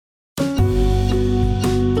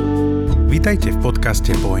Vítajte v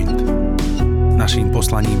podcaste Point. Naším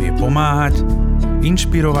poslaním je pomáhať,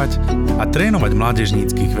 inšpirovať a trénovať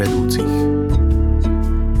mládežníckych vedúcich.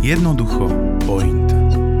 Jednoducho Point.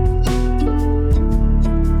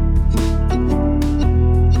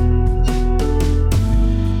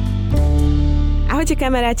 Ahojte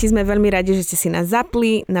kamaráti, sme veľmi radi, že ste si nás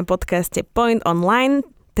zapli na podcaste Point Online.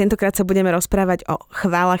 Tentokrát sa budeme rozprávať o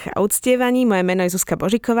chválach a uctievaní. Moje meno je Zuzka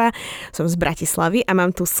Božiková, som z Bratislavy a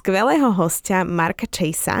mám tu skvelého hostia Marka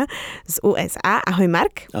Chasea z USA. Ahoj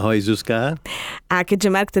Mark. Ahoj Zuzka. A keďže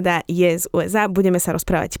Mark teda je z USA, budeme sa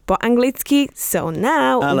rozprávať po anglicky. So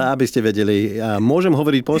now... Ale aby ste vedeli, môžem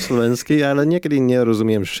hovoriť po slovensky, ale niekedy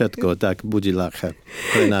nerozumiem všetko, tak bude ľahké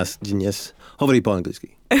pre nás dnes. Hovorí po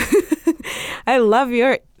anglicky. I love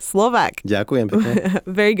your Slovak. Ďakujem pekne.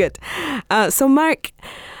 Very good. So Mark,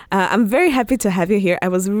 I'm very happy to have you here. I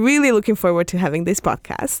was really looking forward to having this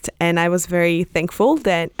podcast, and I was very thankful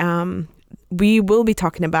that we will be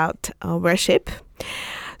talking about worship.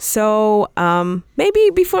 So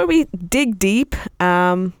maybe before we dig deep,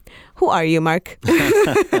 who are you, Mark?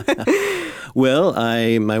 Well,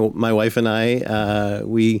 my wife and I,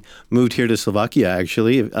 we moved here to Slovakia,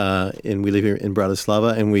 actually, and we live here in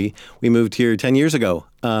Bratislava, and we moved here 10 years ago.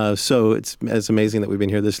 So it's amazing that we've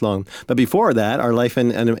been here this long. But before that, our life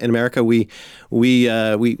in America, we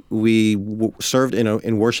served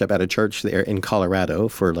in worship at a church there in Colorado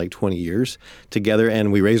for like 20 years together,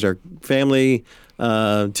 and we raised our family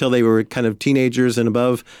till they were kind of teenagers and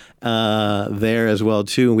above there as well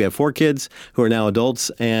too. We have 4 kids who are now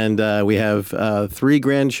adults, and we have 3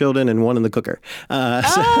 grandchildren and 1 in the cooker.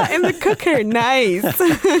 In the cooker, nice.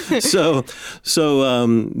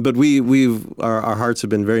 But our hearts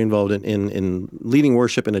have been very involved in leading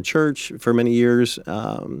worship in a church for many years.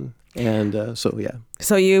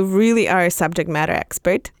 So you really are a subject matter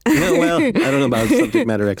expert. Yeah, well, I don't know about subject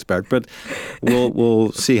matter expert, but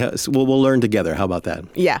we'll see we'll learn together. How about that?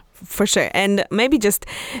 Yeah, for sure. And maybe just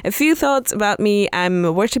a few thoughts about me. I'm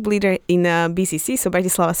a worship leader in BCC, so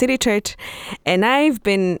Bratislava City Church, and I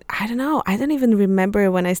don't even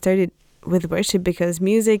remember when I started with worship, because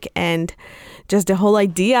music and just the whole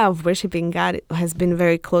idea of worshiping God has been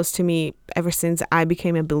very close to me ever since I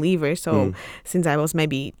became a believer. So since I was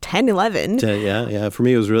maybe 10, 11. Yeah. For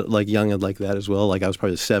me, it was like young and like that as well. Like I was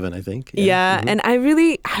probably 7, I think. Yeah. Mm-hmm. And I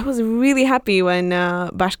was really happy when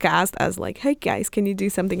Bashka asked us, like, hey guys, can you do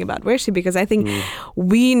something about worship? Because I think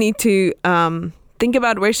we need to think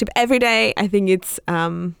about worship every day. I think it's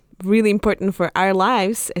really important for our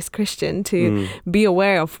lives as Christian to be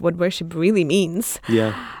aware of what worship really means.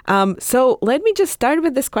 Yeah. So let me just start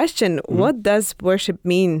with this question. What does worship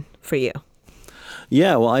mean for you?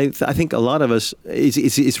 Yeah, well, I think a lot of us,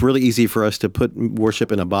 it's really easy for us to put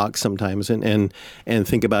worship in a box sometimes and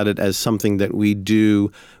think about it as something that we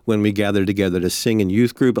do when we gather together to sing in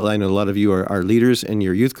youth group. I know a lot of you are leaders in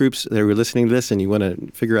your youth groups that are listening to this, and you want to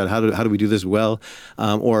figure out how do we do this well,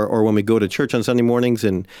 or when we go to church on Sunday mornings,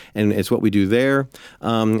 and it's what we do there.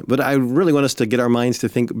 But I really want us to get our minds to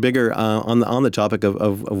think bigger on the topic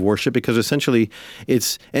of worship, because essentially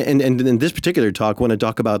it's and in this particular talk, I want to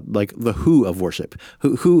talk about like the who of worship.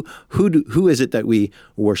 Who is it that we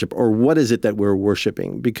worship, or what is it that we're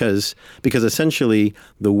worshiping? Because essentially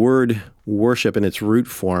the word worship in its root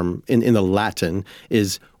form in the Latin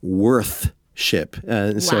is worthship.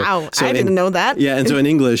 Wow, I didn't know that. Yeah, and so in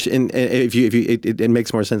English, it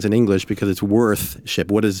makes more sense in English because it's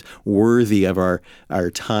worthship. What is worthy of our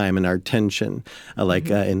time and our attention?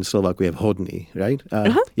 In Slovak we have hodný, right?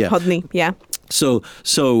 Yeah, hodný. Yeah. So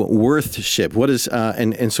worthship. What is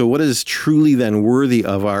so what is truly then worthy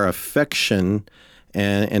of our affection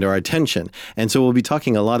and our attention? And so we'll be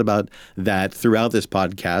talking a lot about that throughout this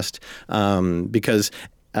podcast, because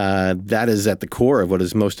that is at the core of what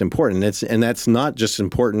is most important. And that's not just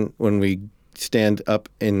important when we stand up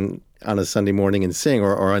on a Sunday morning and sing,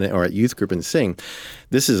 or at youth group and sing.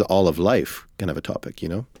 This is all of life kind of a topic, you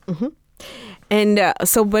know? Mm-hmm. And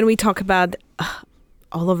so when we talk about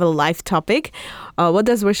all of a life topic, what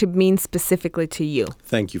does worship mean specifically to you?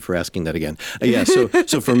 Thank you for asking that again.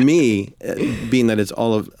 So for me, being that it's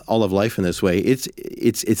all of life in this way,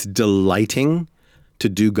 it's delighting to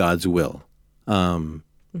do God's will. You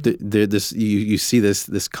see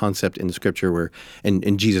this concept in Scripture where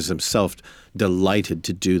and Jesus himself delighted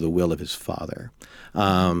to do the will of his Father,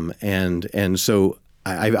 and so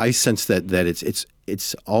I sense that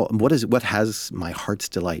it's all what has my heart's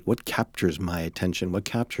delight, what captures my attention, what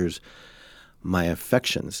captures my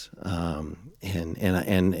affections,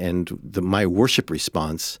 my worship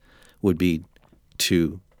response would be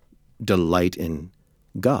to delight in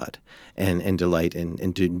God and delight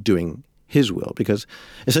in doing His will, because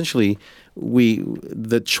essentially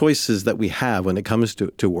the choices that we have when it comes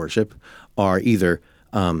to worship are either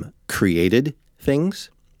created things,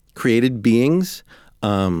 created beings.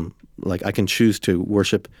 Like I can choose to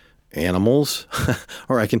worship animals,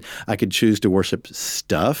 or I could choose to worship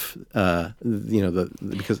stuff.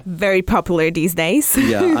 Because very popular these days.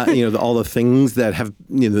 all the things that have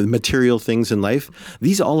the material things in life.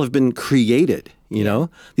 These all have been created.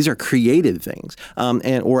 These are created things.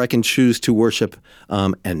 Or I can choose to worship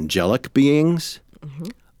angelic beings,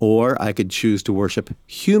 or I could choose to worship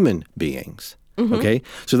human beings. Okay,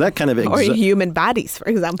 so that kind of or human bodies, for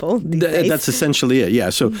example. That's essentially it. Yeah.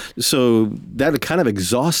 So that kind of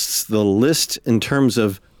exhausts the list in terms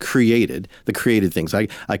of the created things.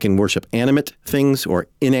 I can worship animate things, or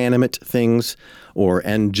inanimate things, or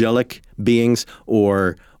angelic beings,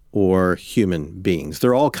 or human beings.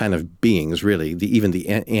 They're all kind of beings, really. Even the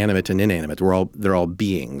animate and inanimate, they're all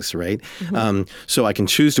beings, right? So I can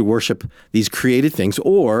choose to worship these created things,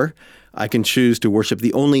 or I can choose to worship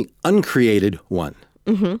the only uncreated one.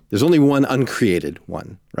 There's only one uncreated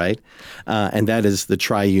one, right? And that is the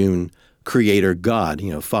triune creator God,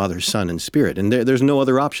 Father, Son, and Spirit. And there's no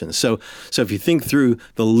other options. So if you think through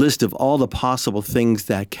the list of all the possible things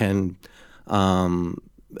that can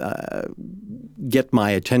get my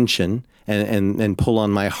attention and pull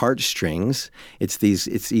on my heartstrings, it's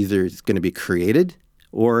either going to be created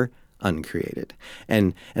or uncreated.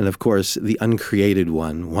 And of course, the uncreated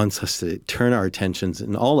one wants us to turn our attentions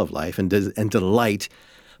in all of life and delight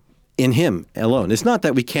in Him alone. It's not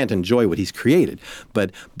that we can't enjoy what He's created,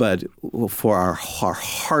 but for our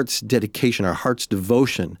heart's dedication, our heart's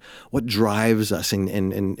devotion, what drives us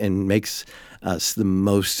and makes us the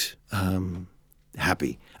most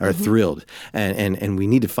happy or thrilled. And we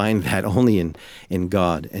need to find that only in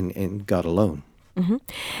God and God alone.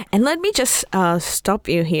 And let me just stop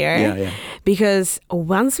you here. Yeah. Because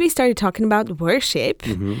once we started talking about worship,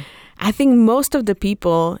 I think most of the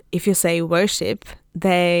people, if you say worship,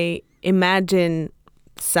 they imagine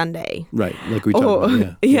Sunday. Right, like we talked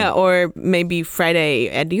about. Yeah, or maybe Friday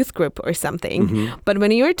at youth group or something. But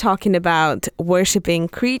when you're talking about worshiping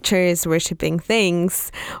creatures, worshiping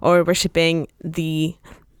things, or worshiping the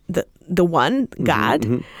one,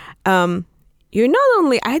 God, you're not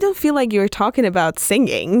only, I don't feel like you're talking about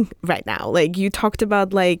singing right now. Like you talked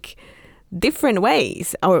about like different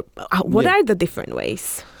ways, or what are the different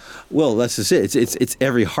ways? Well, that's just it. It's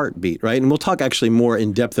every heartbeat, right? And we'll talk actually more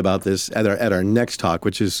in depth about this at our next talk,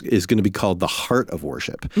 which is going to be called the heart of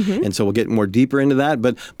worship. And so we'll get more deeper into that.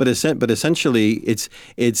 But essentially, it's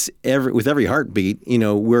with every heartbeat,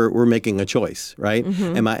 we're making a choice, right?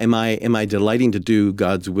 Am I delighting to do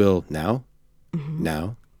God's will now?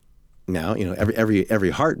 Now, every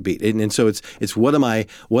heartbeat, and so it's what am I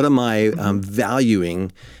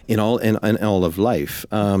valuing in all of life?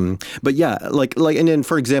 But yeah, like and then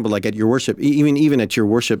for example, like at your worship, even at your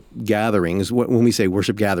worship gatherings, when we say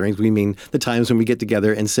worship gatherings, we mean the times when we get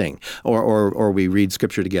together and sing, or we read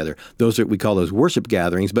scripture together. We call those worship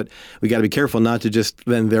gatherings. But we got to be careful not to just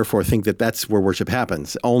then therefore think that that's where worship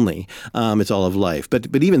happens only. It's all of life.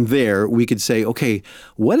 But even there, we could say, okay,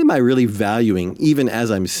 what am I really valuing even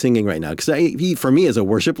as I'm singing right now? Because for me as a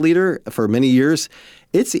worship leader for many years,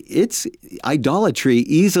 it's idolatry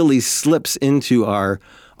easily slips into our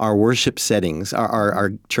worship settings,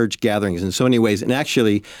 our church gatherings in so many ways. And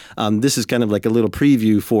actually, this is kind of like a little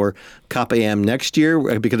preview for Kapayam next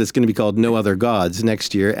year, because it's going to be called No Other Gods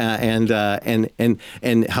next year, and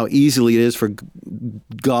how easily it is for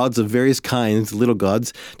gods of various kinds, little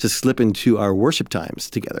gods, to slip into our worship times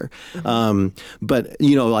together. But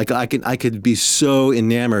like I could be so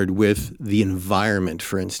enamored with the environment,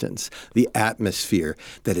 for instance, the atmosphere,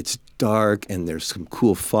 that it's dark and there's some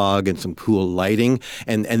cool fog and some cool lighting,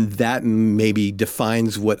 and that maybe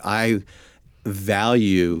defines what I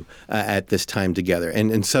value at this time together.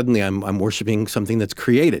 And suddenly I'm worshiping something that's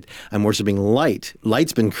created. I'm worshiping light.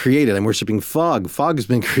 Light's been created. I'm worshiping fog. Fog's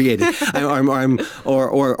been created.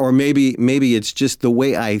 Or maybe it's just the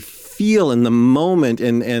way I feel in the moment,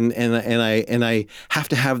 and I have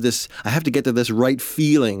to have this. I have to get to this right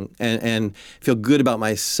feeling and feel good about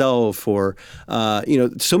myself. Or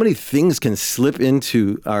so many things can slip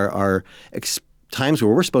into our times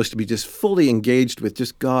where we're supposed to be just fully engaged with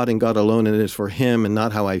just God and God alone, and it is for Him and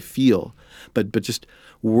not how I feel, but just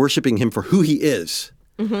worshiping Him for who He is,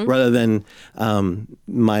 rather than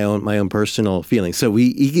my own personal feelings. So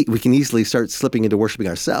we can easily start slipping into worshiping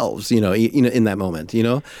ourselves, in that moment,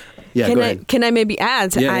 Yeah, go ahead. Can I maybe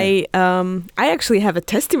add? Yeah, I actually have a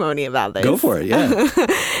testimony about this. Go for it, yeah.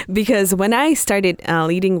 Because when I started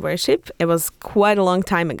leading worship, it was quite a long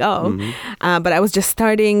time ago. But I was just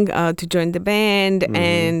starting to join the band,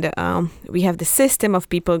 and we have the system of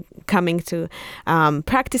people coming to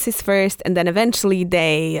practices first, and then eventually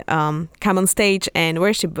they come on stage and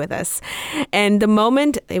worship with us. And the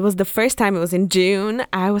moment, it was the first time, it was in June,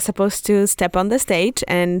 I was supposed to step on the stage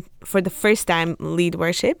and for the first time lead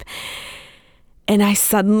worship. And I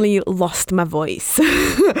suddenly lost my voice.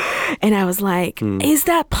 And I was like, is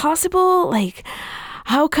that possible? Like,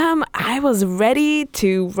 how come I was ready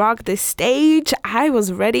to rock the stage? I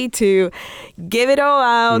was ready to give it all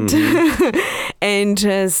out. And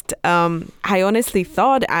just, I honestly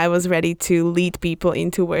thought I was ready to lead people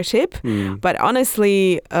into worship. But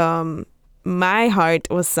honestly, my heart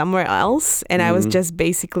was somewhere else, and I was just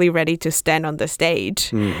basically ready to stand on the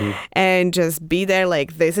stage and just be there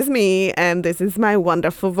like, this is me and this is my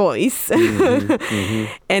wonderful voice.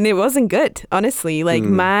 And it wasn't good, honestly. Like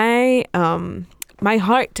my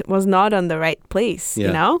heart was not on the right place,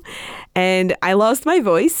 you know? And I lost my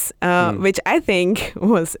voice, which I think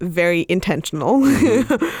was very intentional.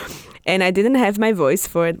 And I didn't have my voice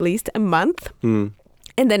for at least a month.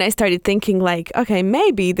 And then I started thinking like, okay,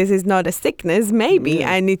 maybe this is not a sickness. Maybe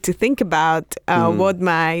I need to think about what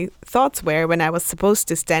my thoughts were when I was supposed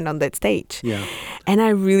to stand on that stage. And I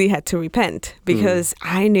really had to repent because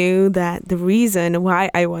I knew that the reason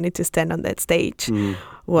why I wanted to stand on that stage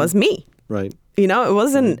was me. Right. You know, it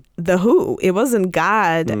wasn't the who, it wasn't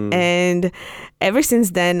God. And ever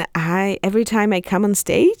since then, every time I come on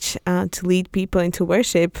stage to lead people into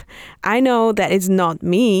worship, I know that it's not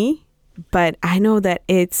me, but I know that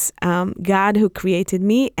it's God who created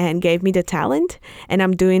me and gave me the talent, and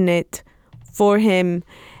I'm doing it for Him,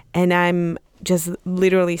 and I'm just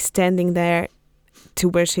literally standing there to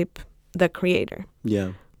worship the Creator.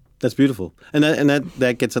 Yeah. That's beautiful. And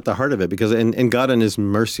that gets at the heart of it, because and God in His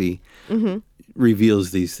mercy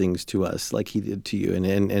reveals these things to us like He did to you.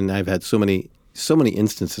 And I've had so many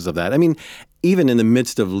instances of that. I mean, even in the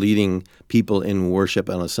midst of leading people in worship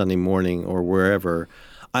on a Sunday morning or wherever,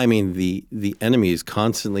 I mean, the enemy is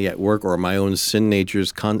constantly at work, or my own sin nature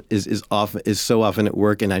is so often at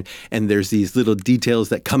work, and there's these little details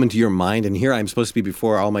that come into your mind, and here I'm supposed to be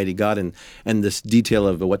before Almighty God, and this detail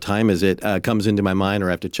of what time is it comes into my mind, or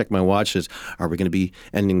I have to check my watch. Are we going to be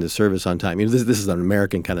ending the service on time? You know, this is an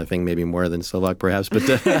American kind of thing, maybe more than Slovak, perhaps, but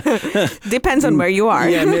depends on where you are.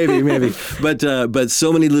 Yeah, maybe. But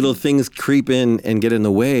so many little things creep in and get in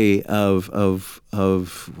the way of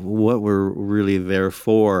what we're really there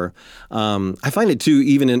for. I find it too,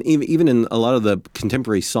 even in a lot of the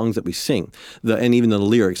contemporary songs that we sing, and even the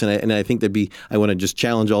lyrics. And I think I want to just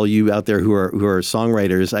challenge all you out there who are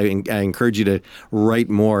songwriters. I encourage you to write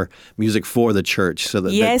more music for the church, so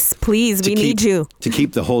that yes, please, we need you to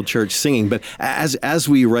keep the whole church singing. But as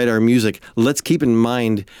we write our music, let's keep in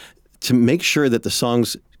mind to make sure that the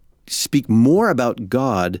songs speak more about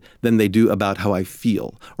God than they do about how I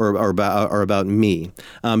feel or about me,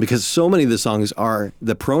 because so many of the songs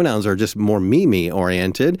the pronouns are just more me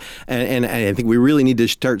oriented, and I think we really need to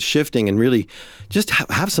start shifting and really just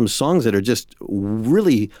have some songs that are just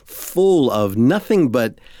really full of nothing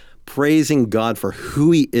but praising God for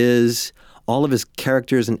who He is, all of His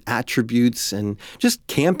characters and attributes, and just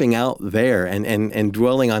camping out there and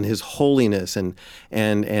dwelling on His holiness and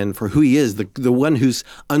for who He is, the one who's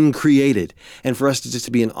uncreated. And for us to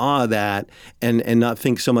just be in awe of that and not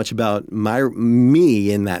think so much about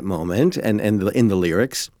me in that moment and in the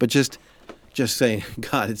lyrics, but just saying,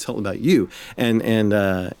 God, it's all about you.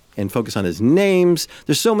 And focus on His names.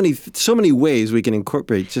 There's so many ways we can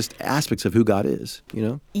incorporate just aspects of who God is, you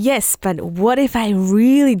know? Yes, but what if I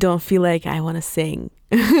really don't feel like I want to sing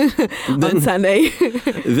on Sunday?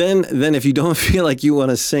 then if you don't feel like you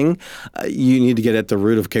want to sing, you need to get at the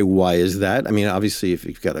root of, okay, why is that? I mean, obviously, if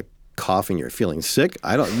you've got a cough and you're feeling sick,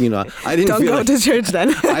 I didn't don't go to church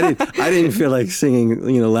then. I didn't feel like singing,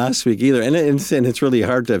 last week either. And it's really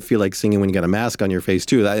hard to feel like singing when you got a mask on your face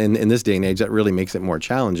too. In this day and age, that really makes it more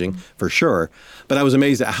challenging for sure. But I was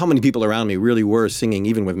amazed at how many people around me really were singing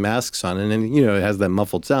even with masks on, and then it has that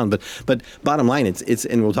muffled sound. But bottom line, it's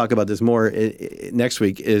and we'll talk about this more next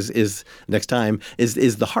week. Is next time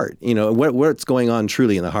is the heart. What's going on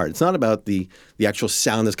truly in the heart. It's not about the actual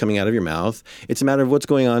sound that's coming out of your mouth. It's a matter of what's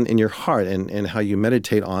going on in your heart and how you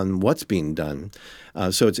meditate on what's being done.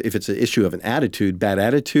 So if it's an issue of an attitude, bad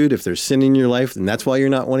attitude, if there's sin in your life, and that's why you're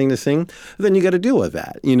not wanting to sing, then you got to deal with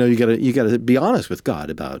that. You got to be honest with God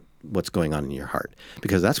about what's going on in your heart,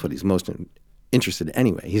 because that's what He's most interested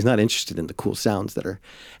anyway. He's not interested in the cool sounds that are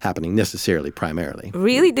happening necessarily primarily.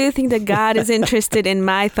 Really do you think that God is interested in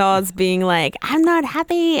my thoughts being like, I'm not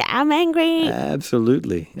happy, I'm angry?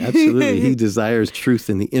 Absolutely. He desires truth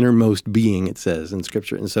in the innermost being, it says in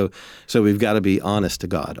Scripture. And so we've got to be honest to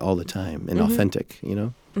God all the time and authentic,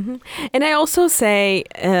 Mm-hmm. And I also say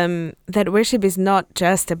that worship is not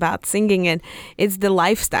just about singing, and it's the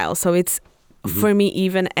lifestyle. So it's, for me,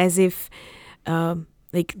 even as if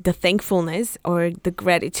like the thankfulness or the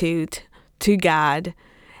gratitude to God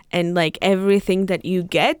and like everything that you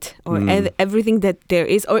get or everything that there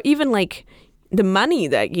is, or even like the money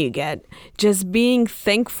that you get, just being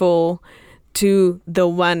thankful to the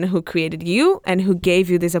one who created you and who gave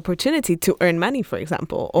you this opportunity to earn money, for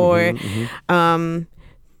example, or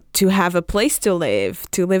to have a place to live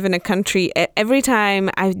in a country. Every time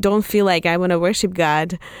I don't feel like I want to worship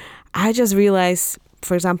God, I just realize,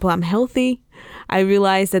 for example, I'm healthy. I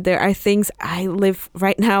realize that there are things I live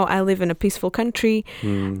in a peaceful country.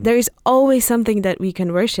 There is always something that we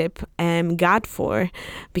can worship God for,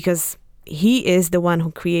 because He is the one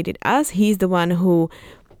who created us. He's the one who,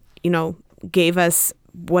 gave us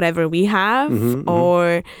whatever we have,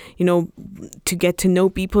 or, to get to know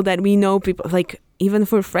people that we know, people like, even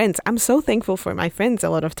for friends. I'm so thankful for my friends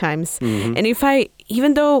a lot of times. And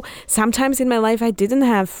even though sometimes in my life I didn't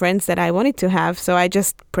have friends that I wanted to have, so I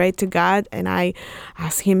just prayed to God and I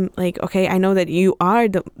asked Him, like, okay, I know that you are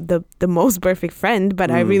the most perfect friend,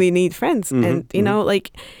 but I really need friends. And,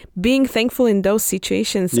 like being thankful in those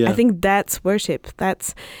situations, I think that's worship.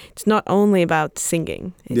 It's not only about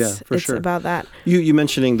singing. It's about that. You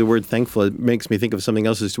mentioning the word thankful, it makes me think of something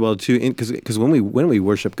else as well, too, because when we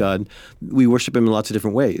worship God, we worship Him in lots of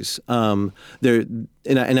different ways. I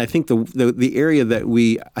think the area that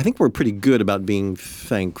I think we're pretty good about being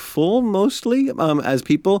thankful mostly as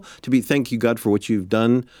people, thank you God for what you've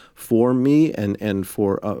done for me and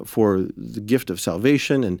for the gift of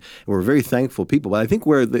salvation, and we're very thankful people. But I think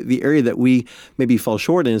where the area that we maybe fall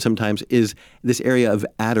short in sometimes is this area of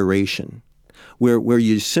adoration, where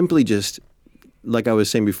you simply just, like I was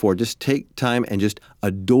saying before, just take time and just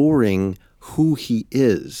adoring who He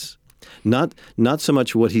is. Not so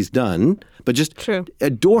much what He's done, but just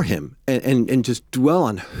adore Him and just dwell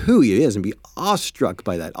on who He is and be awestruck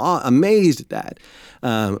by that, amazed at that.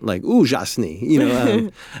 Like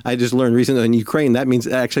ujasny, I just learned recently in Ukraine that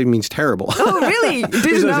actually means terrible. Oh, really?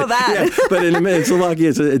 Didn't know that. Yeah, but in Slovakia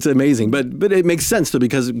it's amazing. But it makes sense though,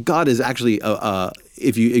 because God is actually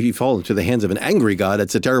if you fall into the hands of an angry God,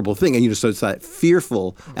 it's a terrible thing, and so it's that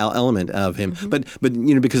fearful element of Him. But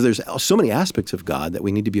because there's so many aspects of God that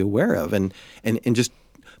we need to be aware of, and just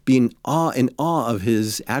be in awe of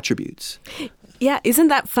His attributes. Yeah, isn't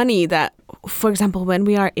that funny that, for example, when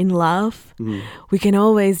we are in love, we can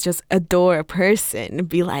always just adore a person,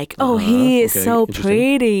 be like, oh, he is so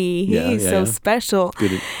pretty, he is so special,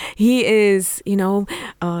 he is,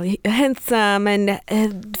 handsome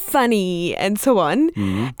and funny and so on.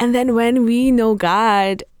 And then when we know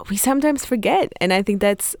God, we sometimes forget. And I think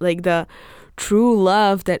that's like the true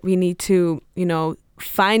love that we need to,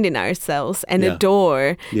 find in ourselves and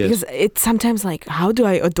adore. Because it's sometimes like, how do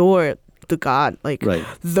I adore the God, like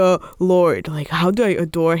the Lord, like how do I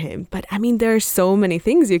adore Him? But I mean, there are so many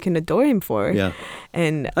things you can adore Him for. Yeah,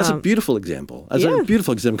 and that's a beautiful example. That's a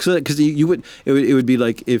beautiful example, because it would be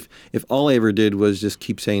like if all I ever did was just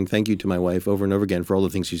keep saying thank you to my wife over and over again for all the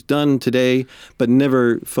things she's done today, but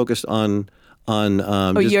never focused on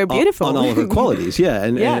you're beautiful on all of her qualities.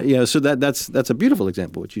 So that's a beautiful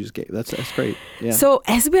example what you just gave. That's great. Yeah. So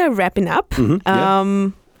as we are wrapping up,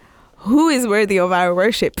 who is worthy of our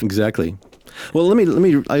worship? Exactly. Well, let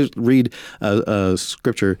me read a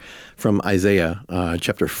scripture from Isaiah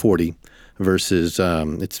chapter 40, verses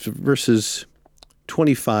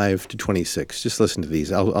 25 to 26. Just listen to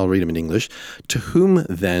these. I'll read them in English. To whom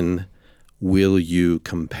then will you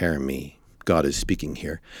compare me? God is speaking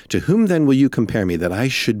here. To whom then will you compare me, that I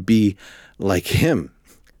should be like Him,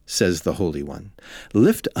 says the Holy One.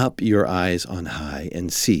 Lift up your eyes on high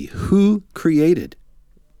and see who created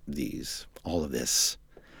all of this.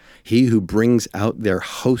 He who brings out their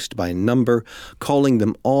host by number, calling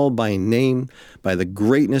them all by name, by the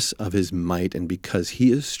greatness of His might, and because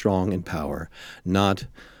He is strong in power, not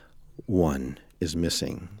one is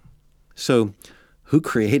missing. So, who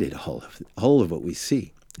created all of what we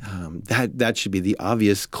see? That should be the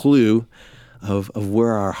obvious clue of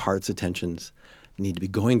where our heart's attentions need to be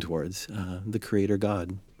going towards, the Creator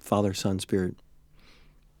God, Father, Son, Spirit.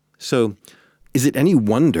 So, is it any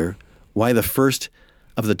wonder why the first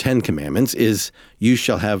of the 10 commandments is, you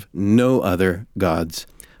shall have no other gods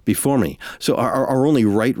before me? So our only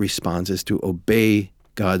right response is to obey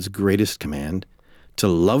God's greatest command to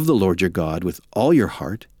love the Lord your God with all your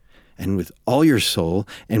heart and with all your soul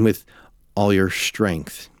and with all your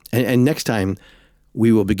strength. And next time,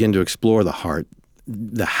 we will begin to explore the heart,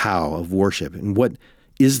 the how of worship, and what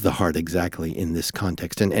is the heart exactly in this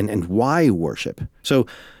context, and why worship. So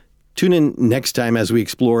tune in next time as we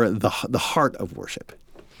explore the heart of worship.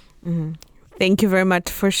 Mm-hmm. Thank you very much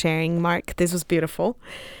for sharing, Mark. This was beautiful.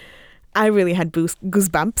 I really had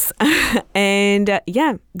goosebumps. And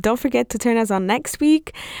don't forget to turn us on next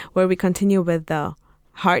week where we continue with the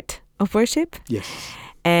heart of worship. Yes.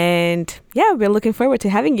 And we're looking forward to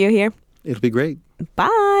having you here. It'll be great.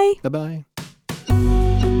 Bye. Bye-bye.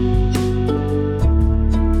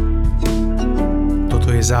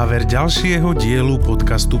 Toto je záver ďalšieho dielu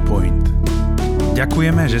podcastu Point.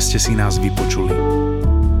 Ďakujeme, že ste si nás vypočuli.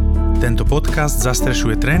 Tento podcast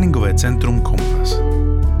zastrešuje tréningové centrum Kompas.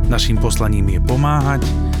 Naším poslaním je pomáhať,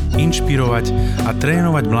 inšpirovať a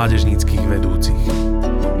trénovať mládežníckych vedúcich.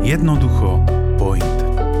 Jednoducho Point.